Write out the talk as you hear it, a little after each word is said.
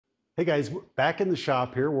Hey guys, back in the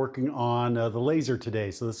shop here working on the laser today.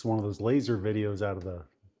 So this is one of those laser videos out of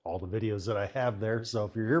all the videos that I have there. So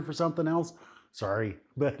if you're here for something else, sorry,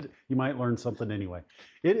 but you might learn something anyway.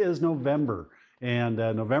 It is November, and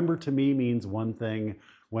November to me means one thing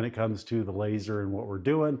when it comes to the laser and what we're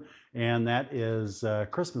doing, and that is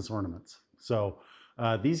Christmas ornaments. So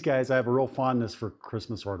these guys, I have a real fondness for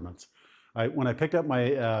Christmas ornaments. When I picked up my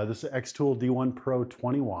this X-Tool D1 Pro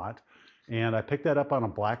 20 watt, and I picked that up on a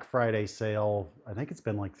Black Friday sale. I think it's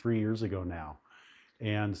been like 3 years ago now.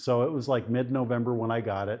 And so it was like mid-November when I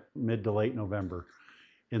got it, mid to late November.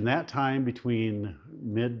 In that time between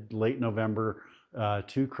late November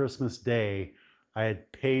to Christmas Day, I had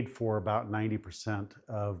paid for about 90%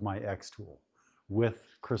 of my X-Tool with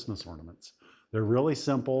Christmas ornaments. They're really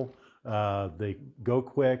simple, they go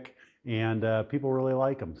quick, and people really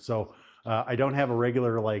like them. So I don't have a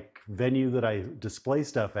regular like venue that I display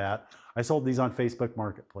stuff at. I sold these on Facebook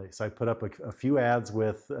Marketplace. I put up a few ads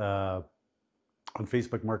with on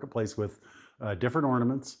Facebook Marketplace with different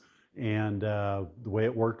ornaments, and the way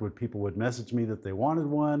it worked would people would message me that they wanted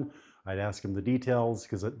one. I'd ask them the details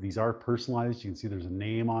because these are personalized. You can see there's a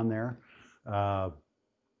name on there.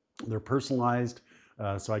 They're personalized,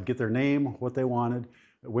 so I'd get their name, what they wanted,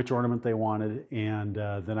 which ornament they wanted, and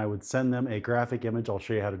then I would send them a graphic image. I'll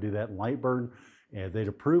show you how to do that in Lightburn. And they'd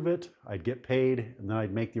approve it, I'd get paid, and then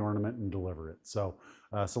I'd make the ornament and deliver it. So,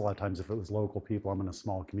 so a lot of times if it was local people, I'm in a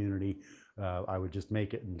small community, I would just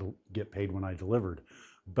make it and get paid when I delivered.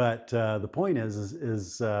 But the point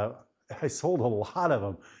is I sold a lot of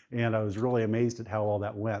them, and I was really amazed at how all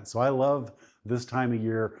that went. So I love this time of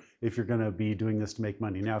year if you're gonna be doing this to make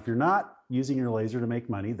money. Now, if you're not using your laser to make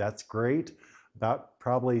money, that's great. About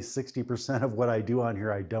probably 60% of what I do on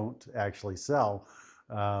here I don't actually sell.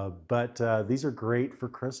 But these are great for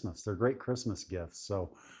Christmas. They're great Christmas gifts.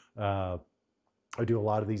 So I do a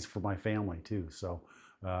lot of these for my family too. So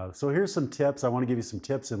so here's some tips. I want to give you some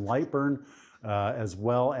tips in Lightburn as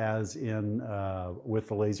well as in with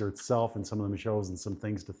the laser itself and some of the materials and some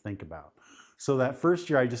things to think about. So that first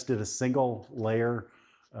year I just did a single layer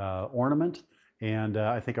ornament, and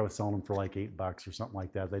I think I was selling them for like $8 or something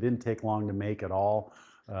like that. They didn't take long to make at all.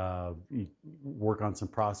 You work on some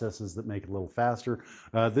processes that make it a little faster.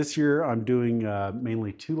 This year I'm doing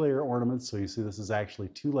mainly 2-layer ornaments. So you see this is actually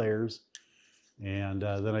 2 layers. And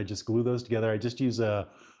then I just glue those together. I just use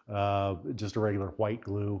just a regular white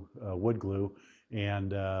glue, wood glue.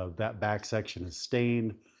 And that back section is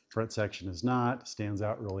stained, front section is not, stands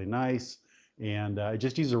out really nice. And I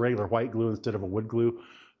just use a regular white glue instead of a wood glue,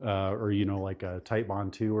 or like a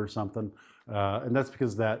Titebond 2 or something. And that's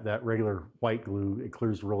because that regular white glue, it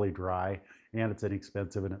clears really dry, and it's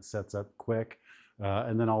inexpensive and it sets up quick.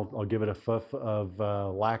 And then I'll give it a foof of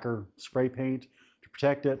lacquer spray paint to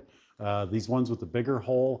protect it. These ones with the bigger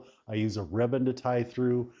hole, I use a ribbon to tie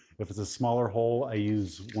through. If it's a smaller hole, I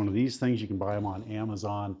use one of these things. You can buy them on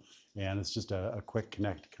Amazon, and it's just a quick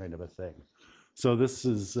connect kind of a thing. So this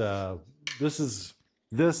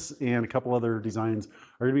and a couple other designs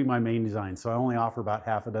are going to be my main designs. So I only offer about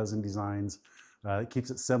half a dozen designs. It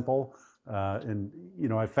keeps it simple. And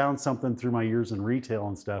I found something through my years in retail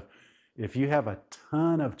and stuff. If you have a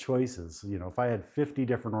ton of choices, if I had 50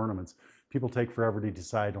 different ornaments, people take forever to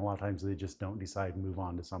decide. And a lot of times they just don't decide and move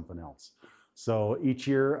on to something else. So each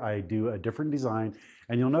year I do a different design,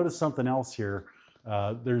 and you'll notice something else here.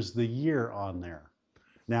 There's the year on there.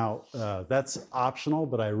 Now, that's optional,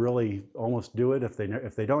 but I really almost do it. If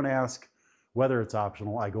they don't ask whether it's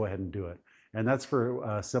optional, I go ahead and do it. And that's for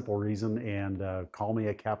a simple reason, and call me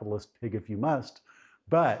a capitalist pig if you must.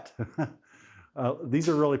 But these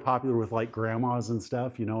are really popular with like grandmas and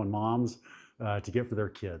stuff, and moms to get for their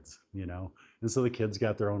kids, And so the kids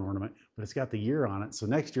got their own ornament, but it's got the year on it. So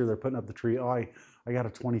next year they're putting up the tree. Oh, I got a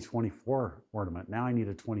 2024 ornament. Now I need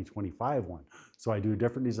a 2025 one. So I do a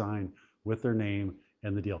different design with their name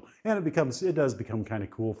and the deal. And it does become kind of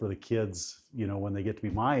cool for the kids, when they get to be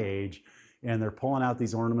my age and they're pulling out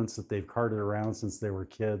these ornaments that they've carted around since they were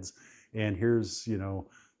kids. And here's,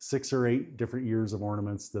 6 or 8 different years of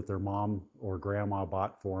ornaments that their mom or grandma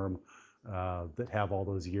bought for them that have all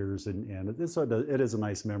those years. And it is a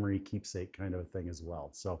nice memory keepsake kind of a thing as well.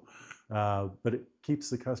 So, but it keeps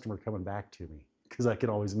the customer coming back to me because I can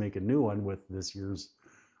always make a new one with this year's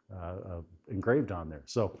engraved on there.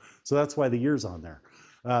 So that's why the year's on there.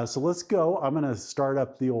 So let's go. I'm going to start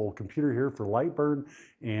up the old computer here for Lightburn,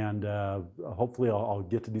 and hopefully I'll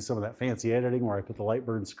get to do some of that fancy editing where I put the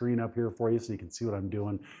Lightburn screen up here for you so you can see what I'm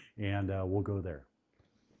doing, and we'll go there.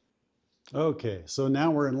 Okay, so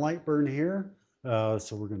now we're in Lightburn here.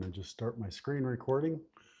 So we're going to just start my screen recording.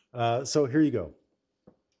 So here you go.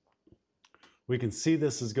 we can see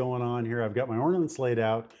this is going on here. I've got my ornaments laid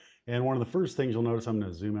out, and one of the first things you'll notice, I'm going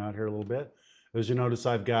to zoom out here a little bit, is you notice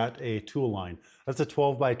I've got a tool line. That's a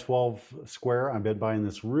 12 by 12 square. I've been buying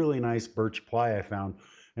this really nice birch ply I found,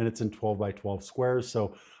 and it's in 12 by 12 squares.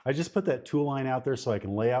 So I just put that tool line out there so I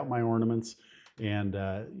can lay out my ornaments, and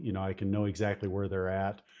I can know exactly where they're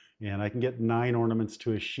at, and I can get 9 ornaments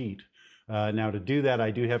to a sheet. Now to do that,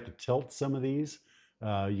 I do have to tilt some of these.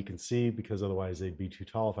 You can see, because otherwise they'd be too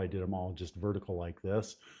tall if I did them all just vertical like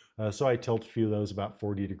this. So I tilt a few of those about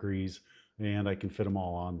 40 degrees, and I can fit them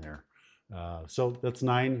all on there. So that's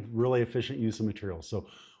 9 really efficient use of materials. So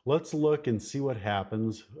let's look and see what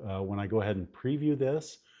happens when I go ahead and preview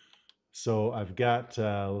this. So I've got,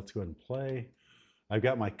 let's go ahead and play. I've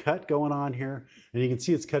got my cut going on here, and you can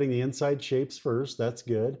see it's cutting the inside shapes first. That's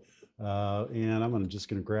good. And I'm just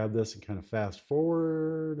going to grab this and kind of fast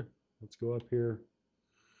forward. Let's go up here.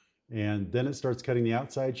 And then it starts cutting the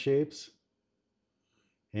outside shapes.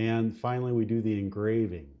 And finally, we do the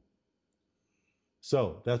engraving.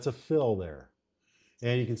 So that's a fill there.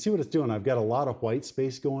 And you can see what it's doing. I've got a lot of white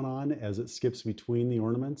space going on as it skips between the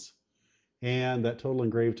ornaments. And that total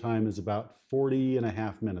engraved time is about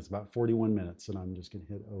 40.5 minutes, about 41 minutes. And I'm just going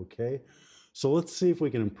to hit OK. So let's see if we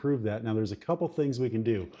can improve that. Now, there's a couple things we can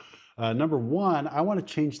do. Number one, I want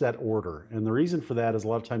to change that order. And the reason for that is a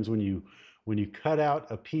lot of times when you cut out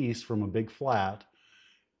a piece from a big flat,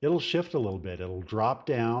 it'll shift a little bit. It'll drop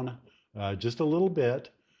down just a little bit.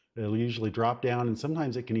 It'll usually drop down, and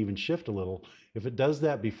sometimes it can even shift a little. If it does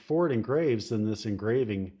that before it engraves, then this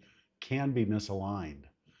engraving can be misaligned.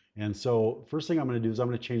 And so first thing I'm going to do is I'm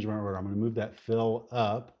going to change my order. I'm going to move that fill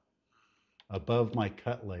up above my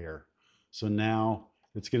cut layer. So now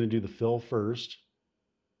it's going to do the fill first.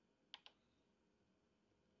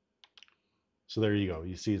 So there you go.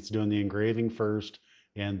 You see it's doing the engraving first,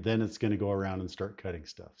 and then it's going to go around and start cutting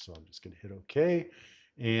stuff. So I'm just going to hit OK.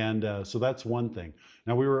 And so that's one thing.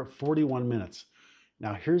 Now we were at 41 minutes.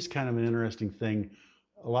 Now here's kind of an interesting thing.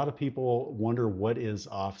 A lot of people wonder, what is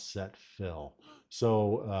offset fill?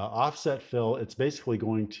 So offset fill, it's basically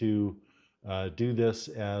going to do this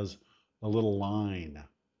as a little line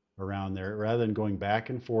around there. Rather than going back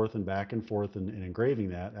and forth and engraving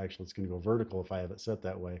that, actually it's going to go vertical if I have it set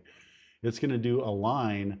that way. It's going to do a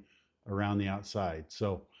line around the outside.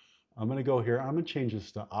 So I'm going to go here. I'm going to change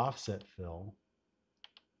this to offset fill.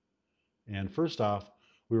 And first off,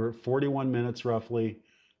 we were at 41 minutes roughly.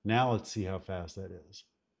 Now let's see how fast that is.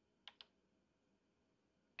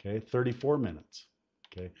 Okay, 34 minutes.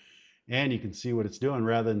 Okay, and you can see what it's doing.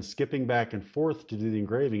 Rather than skipping back and forth to do the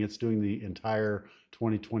engraving, it's doing the entire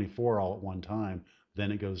 2024 all at one time.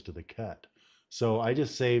 Then it goes to the cut. So I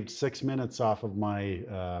just saved 6 minutes off of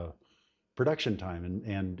my production time.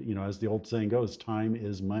 And as the old saying goes, time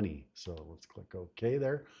is money. So let's click OK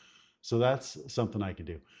there. So that's something I can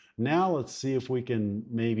do. Now let's see if we can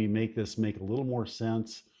maybe make this make a little more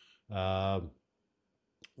sense.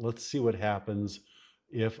 Let's see what happens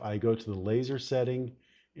if I go to the laser setting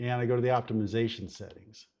and I go to the optimization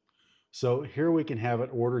settings. So here we can have it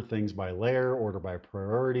order things by layer, order by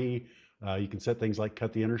priority. You can set things like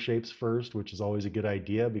cut the inner shapes first, which is always a good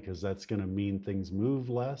idea because that's going to mean things move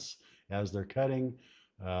less as they're cutting.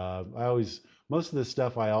 Most of this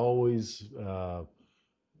stuff I always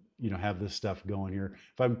have this stuff going here.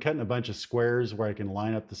 If I'm cutting a bunch of squares where I can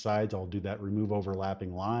line up the sides, I'll do that remove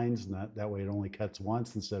overlapping lines, and that way it only cuts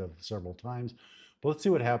once instead of several times. But let's see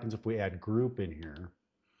what happens if we add group in here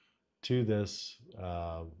to this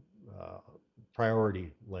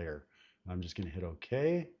priority layer. I'm just going to hit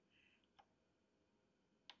OK.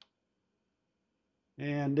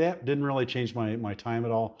 And that didn't really change my time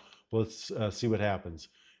at all. Let's see what happens.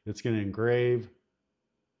 It's going to engrave.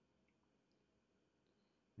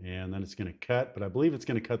 And then it's going to cut, but I believe it's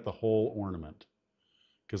going to cut the whole ornament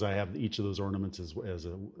because I have each of those ornaments as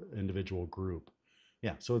an individual group.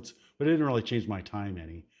 Yeah, but it didn't really change my time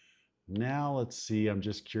any. Now let's see, I'm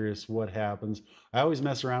just curious what happens. I always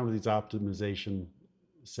mess around with these optimization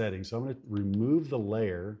settings. So I'm going to remove the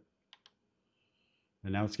layer,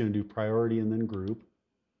 and now it's going to do priority and then group.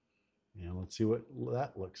 And let's see what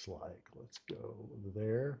that looks like. Let's go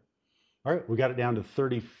there. All right, we got it down to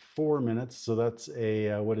 34 minutes. So that's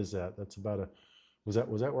what is that? That's about was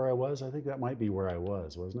that where I was? I think that might be where I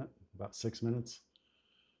was, wasn't it? About 6 minutes.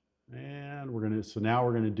 And so now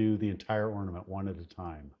we're gonna do the entire ornament one at a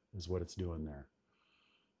time is what it's doing there.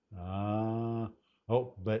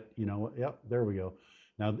 But you know what? Yep, there we go.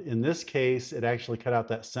 Now in this case, it actually cut out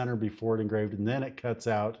that center before it engraved, and then it cuts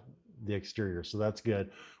out the exterior. So that's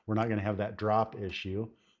good. We're not gonna have that drop issue.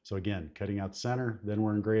 So again, cutting out center, then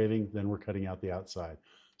we're engraving, then we're cutting out the outside.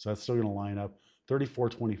 So that's still going to line up.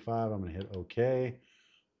 3425, I'm going to hit OK.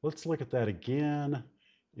 Let's look at that again.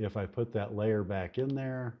 If I put that layer back in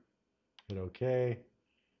there, hit OK,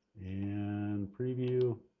 and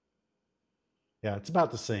preview. Yeah, it's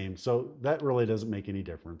about the same. So that really doesn't make any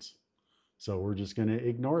difference. So we're just going to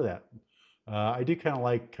ignore that. I do kind of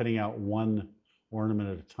like cutting out one ornament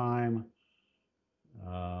at a time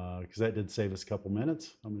because that did save us a couple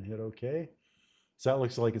minutes. I'm going to hit OK. So that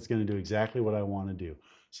looks like it's going to do exactly what I want to do.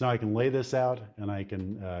 So now I can lay this out and I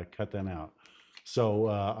can cut them out. So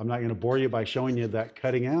I'm not going to bore you by showing you that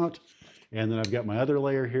cutting out. And then I've got my other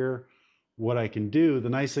layer here. What I can do, the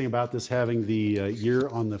nice thing about this having the year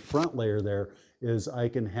on the front layer there is I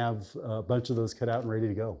can have a bunch of those cut out and ready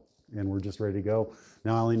to go. And we're just ready to go.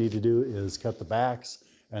 Now all I need to do is cut the backs,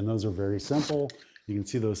 and those are very simple. You can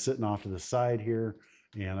see those sitting off to the side here,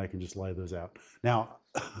 and I can just lay those out. Now,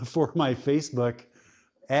 for my Facebook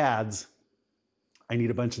ads, I need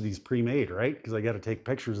a bunch of these pre-made, right? Because I got to take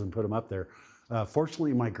pictures and put them up there.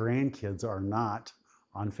 Fortunately, my grandkids are not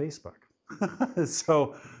on Facebook.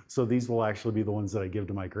 so these will actually be the ones that I give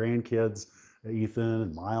to my grandkids. Ethan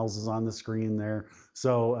and Miles is on the screen there.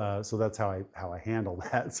 So that's how I handle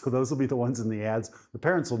that. So those will be the ones in the ads. The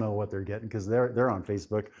parents will know what they're getting because they're on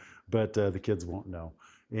Facebook, but the kids won't know.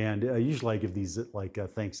 And usually I give these at like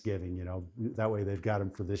Thanksgiving, you know, that way they've got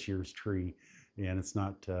them for this year's tree and it's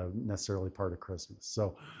not necessarily part of Christmas.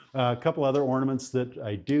 So a couple other ornaments that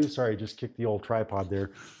I do. Sorry, I just kicked the old tripod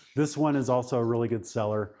there. This one is also a really good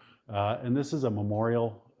seller. And this is a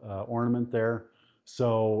memorial ornament there.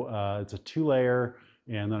 So it's a 2-layer,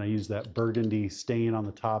 and then I use that burgundy stain on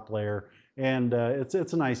the top layer. And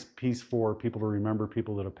it's a nice piece for people to remember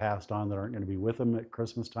people that have passed on that aren't going to be with them at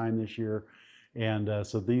Christmas time this year. And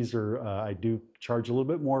so these are, I do charge a little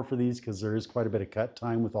bit more for these because there is quite a bit of cut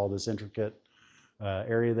time with all this intricate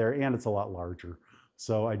area there, and it's a lot larger.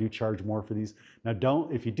 So I do charge more for these. Now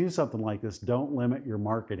if you do something like this, don't limit your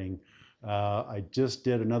marketing. I just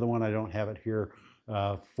did another one, I don't have it here,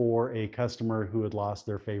 for a customer who had lost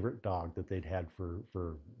their favorite dog that they'd had for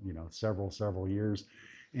you know, several years.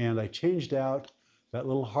 And I changed out that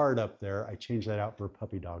little heart up there, I changed that out for a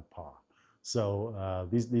puppy dog paw. So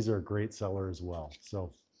these are a great seller as well.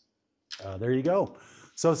 So there you go.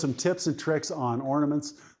 So some tips and tricks on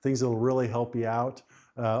ornaments, things that will really help you out.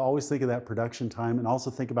 Always think of that production time, and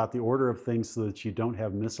also think about the order of things so that you don't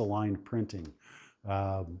have misaligned printing.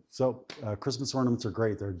 Christmas ornaments are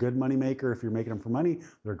great. They're a good money maker if you're making them for money.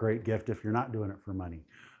 They're a great gift if you're not doing it for money.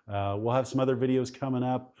 We'll have some other videos coming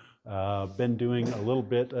up. Been doing a little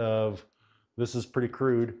bit of, this is pretty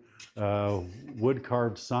crude, wood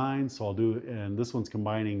carved signs. So I'll do, and this one's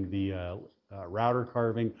combining the router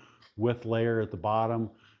carving with layer at the bottom.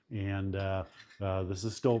 And this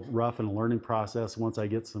is still rough and a learning process. Once I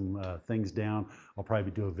get some things down, I'll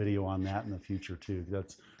probably do a video on that in the future too.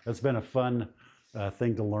 That's been a fun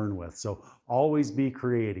thing to learn with. So always be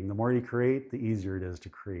creating. The more you create, the easier it is to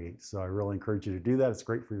create. So I really encourage you to do that. It's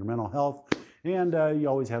great for your mental health, and you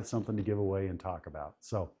always have something to give away and talk about.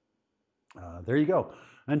 So there you go.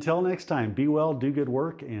 Until next time, be well, do good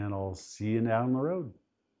work, and I'll see you down the road.